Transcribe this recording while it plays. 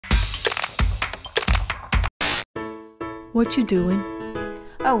what you doing?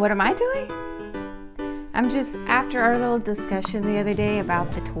 Oh, what am I doing? I'm just, after our little discussion the other day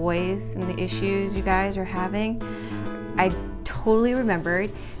about the toys and the issues you guys are having, I totally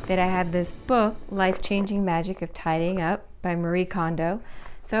remembered that I had this book, Life-Changing Magic of Tidying Up by Marie Kondo.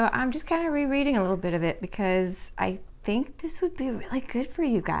 So I'm just kind of rereading a little bit of it because I think this would be really good for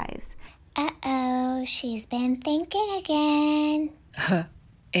you guys. Uh-oh, she's been thinking again.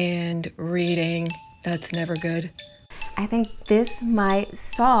 And reading, that's never good. I think this might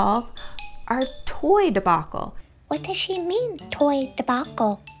solve our toy debacle. What does she mean, toy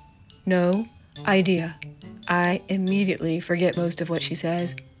debacle? No idea. I immediately forget most of what she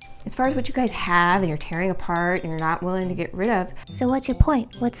says. As far as what you guys have and you're tearing apart and you're not willing to get rid of. So what's your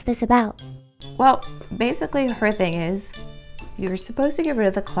point? What's this about? Well, basically her thing is you're supposed to get rid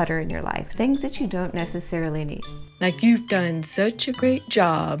of the clutter in your life, things that you don't necessarily need. Like you've done such a great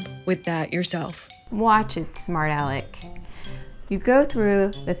job with that yourself. Watch it, smart aleck. You go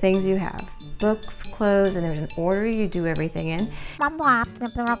through the things you have, books, clothes, and there's an order you do everything in.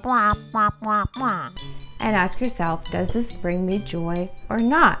 And ask yourself, does this bring me joy or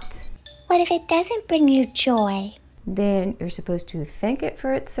not? What if it doesn't bring you joy? Then you're supposed to thank it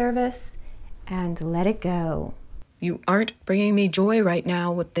for its service and let it go. You aren't bringing me joy right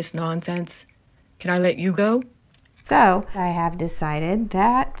now with this nonsense. Can I let you go? So I have decided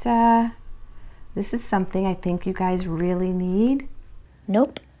that this is something I think you guys really need.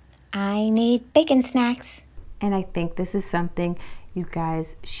 Nope. I need bacon snacks. And I think this is something you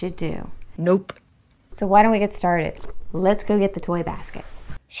guys should do. Nope. So why don't we get started? Let's go get the toy basket.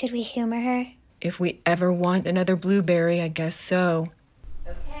 Should we humor her? If we ever want another blueberry, I guess so.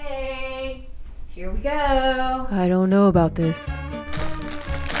 Okay, here we go. I don't know about this.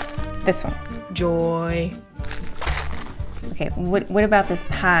 This one. Joy. Okay, what about this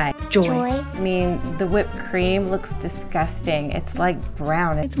pie? Joy. I mean, the whipped cream looks disgusting. It's like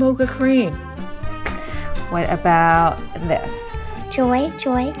brown. It's mocha cream. What about this? Joy,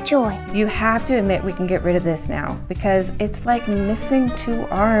 joy, joy. You have to admit we can get rid of this now because it's like missing two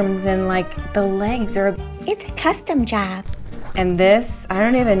arms and like the legs are... It's a custom job. And this, I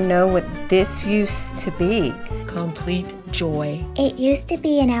don't even know what this used to be. Complete joy. It used to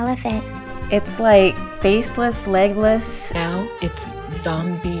be an elephant. It's like faceless, legless. Now it's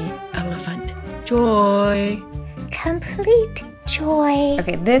zombie elephant. Joy. Complete joy.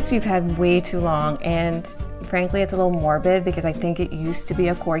 Okay, this you've had way too long, and frankly, it's a little morbid because I think it used to be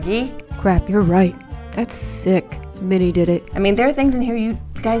a corgi. Crap, you're right. That's sick. Minnie did it. I mean, there are things in here you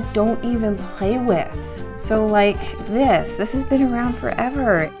guys don't even play with. So like this has been around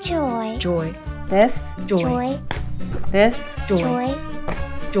forever. Joy. Joy. This. Joy. Joy. This. Joy. Joy.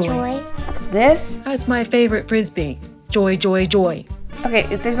 Joy. Joy. This. That's my favorite Frisbee. Joy, joy, joy.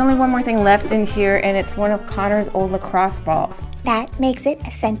 Okay, there's only one more thing left in here, and it's one of Connor's old lacrosse balls. That makes it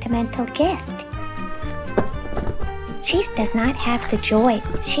a sentimental gift. She does not have the joy.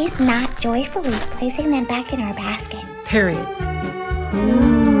 She's not joyfully placing them back in our basket. Period.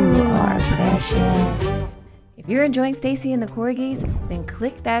 You are precious. If you're enjoying Stacy and the Corgis, then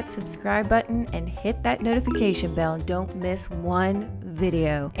click that subscribe button and hit that notification bell and don't miss one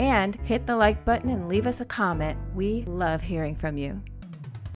video. And hit the like button and leave us a comment. We love hearing from you.